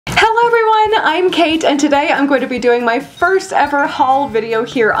I'm Cait, and today I'm going to be doing my first ever haul video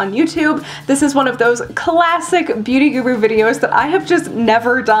here on YouTube. This is one of those classic beauty guru videos that I have just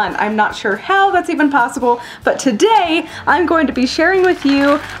never done. I'm not sure how that's even possible, but today I'm going to be sharing with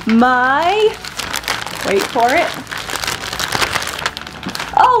you my, wait for it,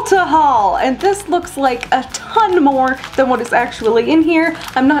 Ulta haul, and this looks like a ton more than what is actually in here.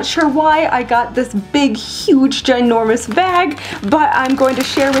 I'm not sure why I got this big, huge, ginormous bag, but I'm going to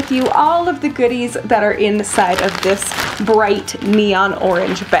share with you all of the goodies that are inside of this bright neon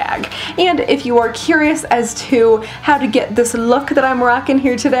orange bag. And if you are curious as to how to get this look that I'm rocking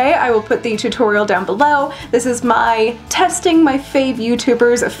here today, I will put the tutorial down below. This is my testing my fave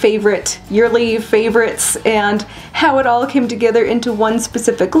YouTubers' favorite yearly favorites and how it all came together into one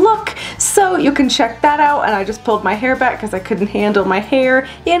specific look, so you can check that out. And I just pulled my hair back because I couldn't handle my hair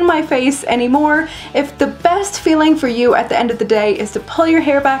in my face anymore. If the best feeling for you at the end of the day is to pull your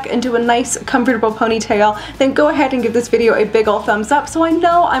hair back into a nice comfortable ponytail, then go ahead and give this video a big ol' thumbs up so I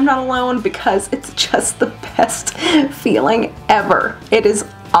know I'm not alone, because it's just the best feeling ever. It is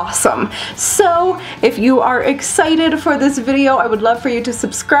awesome. So if you are excited for this video, I would love for you to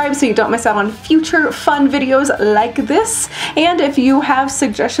subscribe so you don't miss out on future fun videos like this. And if you have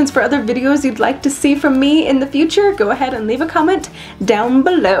suggestions for other videos you'd like to see from me in the future, go ahead and leave a comment down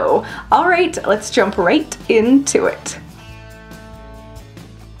below. Alright, let's jump right into it.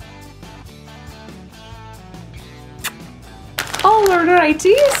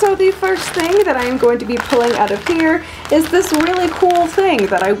 Alrighty, so the first thing that I am going to be pulling out of here is this really cool thing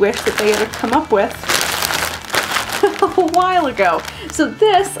that I wish that they had come up with a while ago. So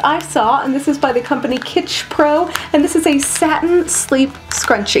this I saw, and this is by the company Kitsch Pro, and this is a satin sleep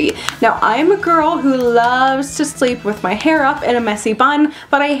scrunchie. Now I'm a girl who loves to sleep with my hair up in a messy bun,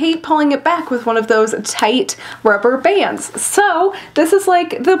 but I hate pulling it back with one of those tight rubber bands. So this is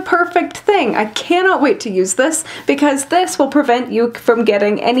like the perfect thing. I cannot wait to use this because this will prevent you from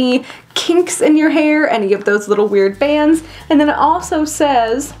getting any kinks in your hair, any of those little weird bands. And then it also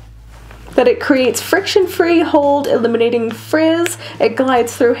says that it creates friction-free hold, eliminating frizz. It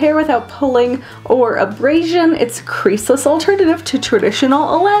glides through hair without pulling or abrasion. It's a creaseless alternative to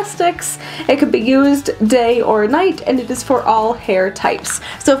traditional elastics. It can be used day or night, and it is for all hair types.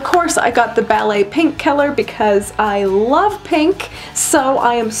 So of course I got the Ballet pink color because I love pink, so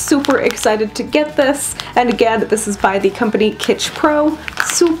I am super excited to get this. And again, this is by the company Kitsch Pro.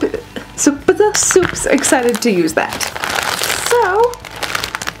 Super excited to use that. So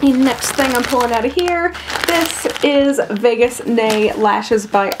the next thing I'm pulling out of here, this is Vegas Nay Lashes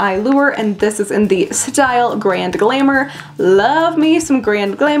by Eylure, and this is in the style Grand Glamour. Love me some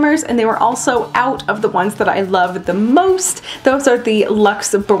Grand Glamours, and they were also out of the ones that I love the most. Those are the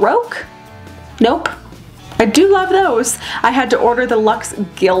Luxe Baroque. Nope. I do love those. I had to order the Luxe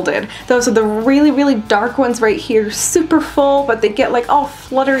Gilded. Those are the really dark ones right here, super full, but they get like all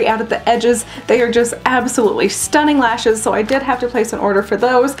fluttery out at the edges. They are just absolutely stunning lashes, so I did have to place an order for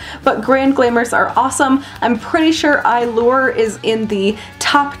those, but Grand Glamours are awesome. I'm pretty sure Eylure is in the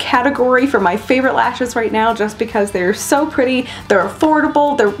top category for my favorite lashes right now, just because they're so pretty, they're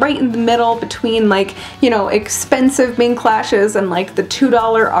affordable, they're right in the middle between, like, you know, expensive mink lashes and like the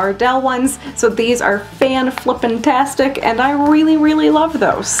 $2 Ardell ones. So these are fan-flippin-tastic, and I really love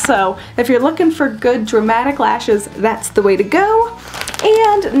those. So if you're looking for good dramatic lashes, that's the way to go.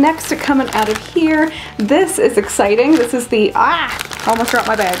 And next to coming out of here, this is exciting. This is the, almost dropped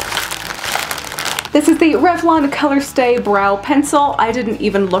my bag. This is the Revlon ColorStay Brow Pencil. I didn't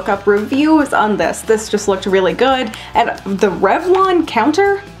even look up reviews on this. This just looked really good. And the Revlon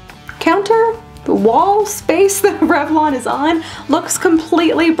the wall space that Revlon is on looks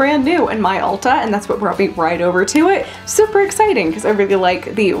completely brand new in my Ulta, and that's what brought me right over to it. Super exciting because I really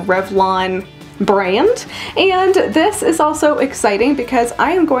like the Revlon brand. And this is also exciting because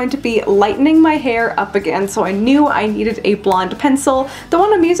I am going to be lightening my hair up again, so I knew I needed a blonde pencil. The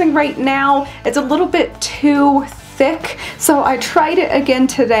one I'm using right now, it's a little bit too thick, so I tried it again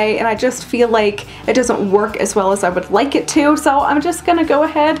today and I just feel like it doesn't work as well as I would like it to, so I'm just gonna go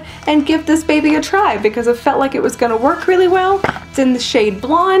ahead and give this baby a try because it felt like it was gonna work really well. It's in the shade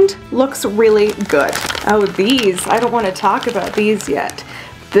blonde, looks really good. Oh, these, I don't want to talk about these yet.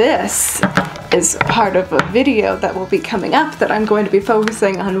 This is part of a video that will be coming up that I'm going to be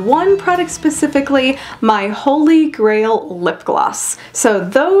focusing on one product specifically, my Holy Grail lip gloss. So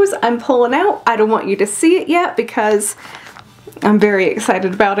those I'm pulling out. I don't want you to see it yet because I'm very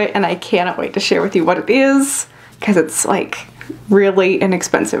excited about it, and I cannot wait to share with you what it is because it's like really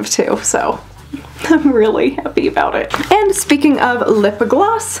inexpensive too. So I'm really happy about it. And speaking of lip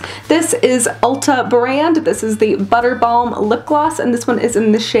gloss, this is Ulta brand. This is the Butter Balm lip gloss, and this one is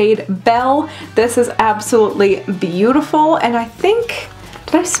in the shade Belle. This is absolutely beautiful, and I think,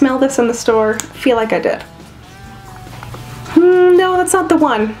 did I smell this in the store? I feel like I did. No, that's not the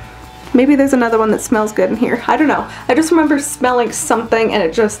one. Maybe there's another one that smells good in here. I don't know. I just remember smelling something and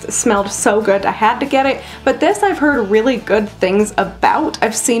it just smelled so good. I had to get it. But this I've heard really good things about.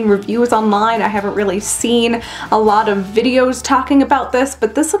 I've seen reviews online. I haven't really seen a lot of videos talking about this,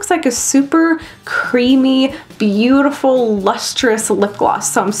 but this looks like a super creamy, beautiful, lustrous lip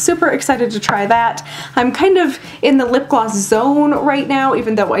gloss. So I'm super excited to try that. I'm kind of in the lip gloss zone right now,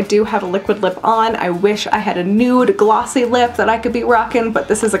 even though I do have a liquid lip on. I wish I had a nude glossy lip that I could be rocking, but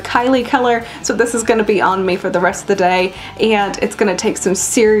this is a Kylie color, so this is going to be on me for the rest of the day, and it's going to take some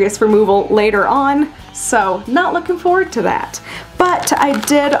serious removal later on, so not looking forward to that. But I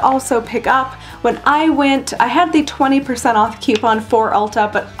did also pick up, when I went, I had the 20% off coupon for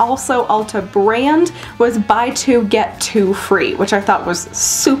Ulta, but also Ulta brand was buy two get two free, which I thought was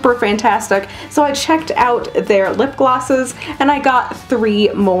super fantastic. So I checked out their lip glosses and I got 3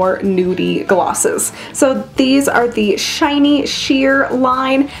 more nudie glosses. So these are the Shiny Sheer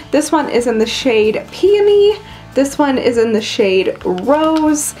line. This one is in the shade Peony. This one is in the shade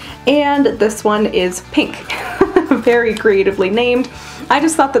Rose, and this one is pink. Very creatively named. I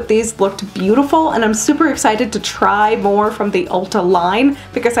just thought that these looked beautiful, and I'm super excited to try more from the Ulta line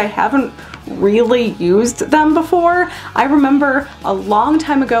because I haven't really used them before. I remember a long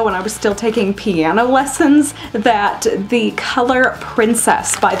time ago when I was still taking piano lessons that the color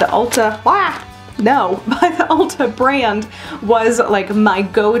Princess by the Ulta, by the Ulta brand was like my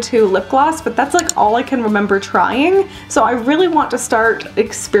go-to lip gloss, but that's like all I can remember trying. So I really want to start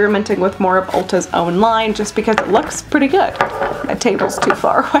experimenting with more of Ulta's own line just because it looks pretty good. That table's too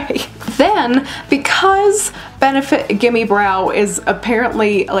far away. Then, because Benefit Gimme Brow is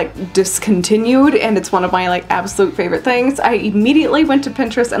apparently like discontinued and it's one of my like absolute favorite things, I immediately went to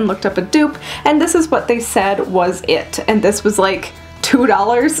Pinterest and looked up a dupe, and this is what they said was it. And this was like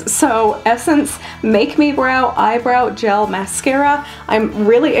 $2. So Essence Make Me Brow Eyebrow Gel Mascara. I'm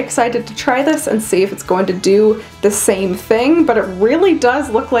really excited to try this and see if it's going to do the same thing, but it really does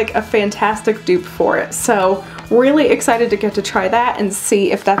look like a fantastic dupe for it. So really excited to get to try that and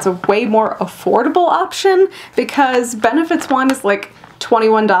see if that's a way more affordable option, because Benefit's one is like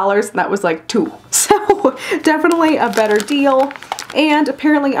 $21 and that was like $2. So definitely a better deal. And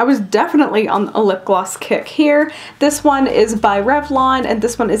apparently I was definitely on a lip gloss kick here. This one is by Revlon, and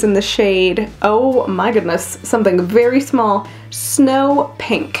this one is in the shade, oh my goodness, something very small, Snow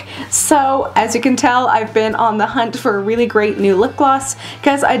Pink. So as you can tell, I've been on the hunt for a really great new lip gloss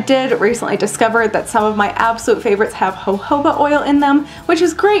because I did recently discover that some of my absolute favorites have jojoba oil in them, which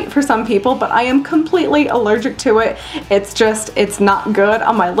is great for some people, but I am completely allergic to it. It's not good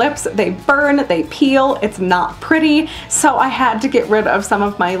on my lips. They burn, they peel, it's not pretty. So I had to get rid of some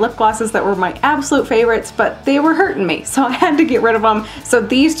of my lip glosses that were my absolute favorites, but they were hurting me, so I had to get rid of them. So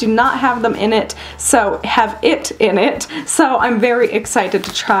these do not have them in it, so have it in it. So I'm very excited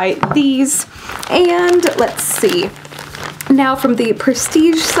to try these. And let's see. Now from the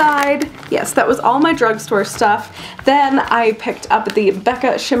prestige side, yes, that was all my drugstore stuff. Then I picked up the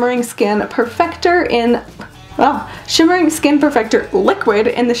Becca Shimmering Skin Perfector in Shimmering Skin Perfector Liquid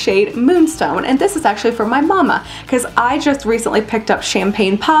in the shade Moonstone, and this is actually for my mama because I just recently picked up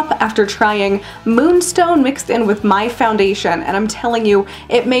Champagne Pop after trying Moonstone mixed in with my foundation, and I'm telling you,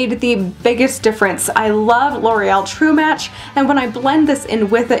 it made the biggest difference. I love L'Oreal True Match, and when I blend this in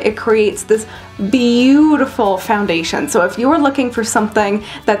with it, it creates this beautiful foundation. So if you're looking for something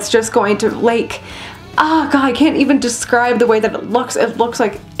that's just going to like, oh god, I can't even describe the way that it looks. It looks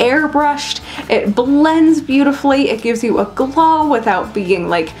like airbrushed. It blends beautifully. It gives you a glow without being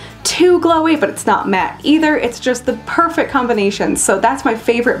like too glowy, but it's not matte either. It's just the perfect combination. So that's my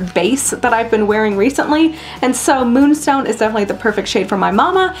favorite base that I've been wearing recently. And so Moonstone is definitely the perfect shade for my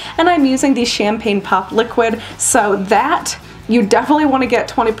mama, and I'm using the Champagne Pop liquid. So that you definitely want to get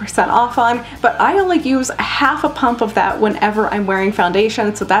 20% off on, but I only use half a pump of that whenever I'm wearing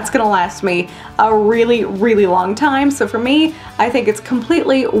foundation, so that's gonna last me a really, really long time. So for me, I think it's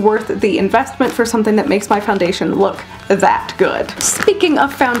completely worth the investment for something that makes my foundation look that good. Speaking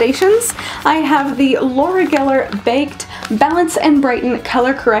of foundations, I have the Laura Geller Baked Balance and Brighten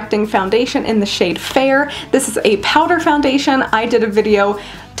Color Correcting Foundation in the shade Fair. This is a powder foundation. I did a video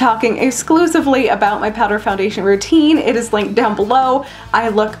talking exclusively about my powder foundation routine. It is linked down below. I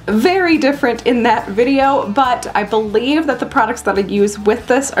look very different in that video, but I believe that the products that I use with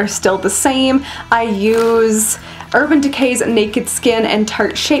this are still the same. I use Urban Decay's Naked Skin and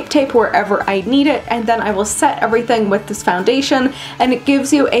Tarte Shape Tape wherever I need it, and then I will set everything with this foundation, and it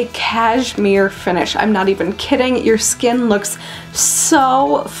gives you a cashmere finish. I'm not even kidding. Your skin looks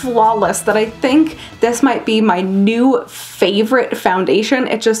so flawless that I think this might be my new favorite foundation.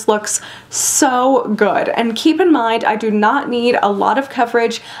 It just looks so good. And keep in mind, I do not need a lot of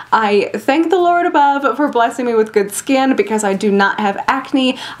coverage. I thank the Lord above for blessing me with good skin because I do not have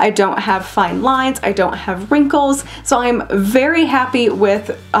acne, I don't have fine lines, I don't have wrinkles, so I'm very happy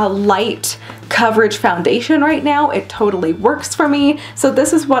with a light coverage foundation right now. It totally works for me. So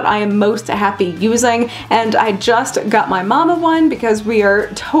this is what I am most happy using, and I just got my mama one because we are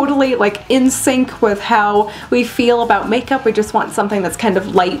totally like in sync with how we feel about makeup. We just want something that's kind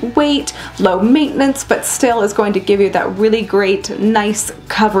of lightweight, low maintenance, but still is going to give you that really great, nice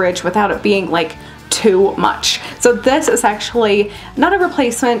coverage without it being like too much. So this is actually not a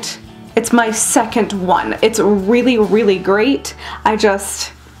replacement, it's my second one. It's really, really great.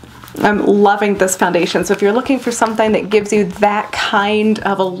 I'm loving this foundation. So if you're looking for something that gives you that kind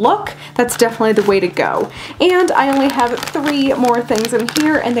of a look, that's definitely the way to go. And I only have 3 more things in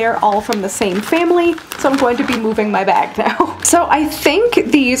here, and they're all from the same family, so I'm going to be moving my bag now. So I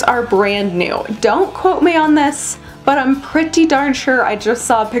think these are brand new. Don't quote me on this, but I'm pretty darn sure I just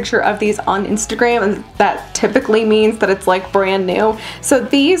saw a picture of these on Instagram, and that typically means that it's like brand new. So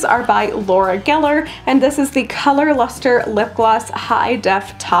these are by Laura Geller, and this is the Color Luster Lip Gloss High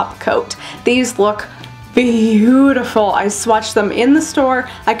Def Top Coat. These look beautiful. I swatched them in the store.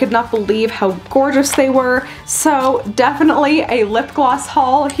 I could not believe how gorgeous they were. So definitely a lip gloss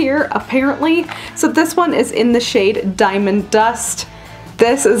haul here, apparently. So this one is in the shade Diamond Dust.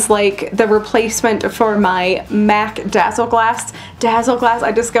 This is like the replacement for my MAC Dazzle Glass. Dazzle Glass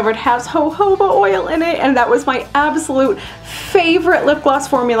I discovered has jojoba oil in it, and that was my absolute favorite lip gloss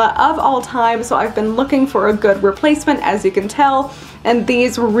formula of all time, so I've been looking for a good replacement, as you can tell, and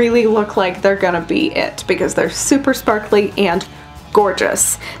these really look like they're gonna be it because they're super sparkly and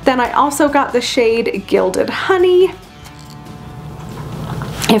gorgeous. Then I also got the shade Gilded Honey.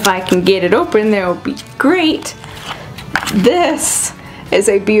 If I can get it open, that would be great. This is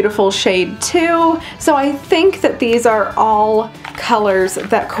a beautiful shade too. So I think that these are all colors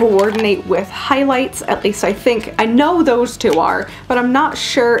that coordinate with highlights. At least I think. I know those two are, but I'm not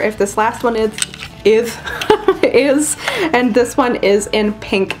sure if this last one is, and this one is in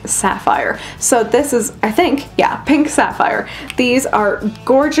Pink Sapphire. So this is, I think, yeah, Pink Sapphire. These are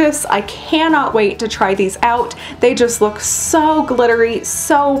gorgeous. I cannot wait to try these out. They just look so glittery,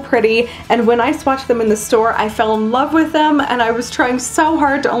 so pretty, and when I swatched them in the store, I fell in love with them, and I was trying so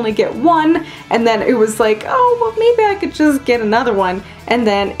hard to only get one, and then it was like, oh, well, maybe I could just get another one, and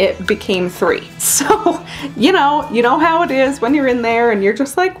then it became 3. So, you know how it is when you're in there and you're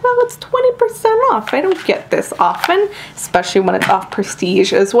just like, well, it's 20% off. I don't get this often, especially when it's off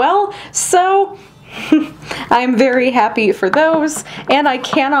prestige as well. So I'm very happy for those, and I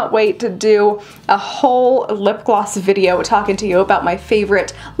cannot wait to do a whole lip gloss video talking to you about my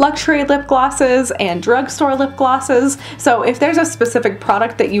favorite luxury lip glosses and drugstore lip glosses. So if there's a specific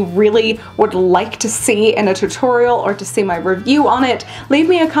product that you really would like to see in a tutorial or to see my review on it, leave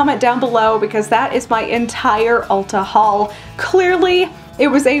me a comment down below because that is my entire Ulta haul. Clearly, it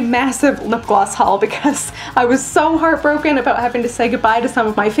was a massive lip gloss haul because I was so heartbroken about having to say goodbye to some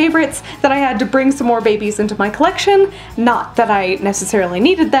of my favorites that I had to bring some more babies into my collection. Not that I necessarily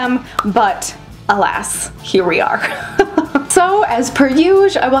needed them, but alas, here we are. So as per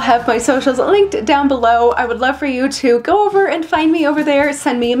usual, I will have my socials linked down below. I would love for you to go over and find me over there,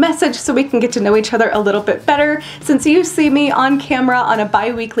 send me a message so we can get to know each other a little bit better, since you see me on camera on a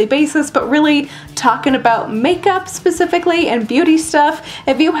bi-weekly basis, but really talking about makeup specifically and beauty stuff.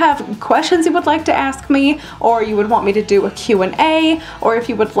 If you have questions you would like to ask me, or you would want me to do a Q&A, or if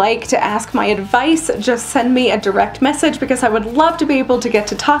you would like to ask my advice, just send me a direct message because I would love to be able to get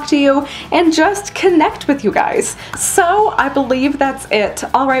to talk to you and just connect with you guys. So I believe that's it.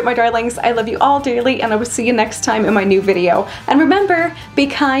 Alright, my darlings, I love you all dearly, and I will see you next time in my new video. And remember, be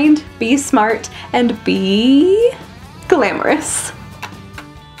kind, be smart, and be glamorous.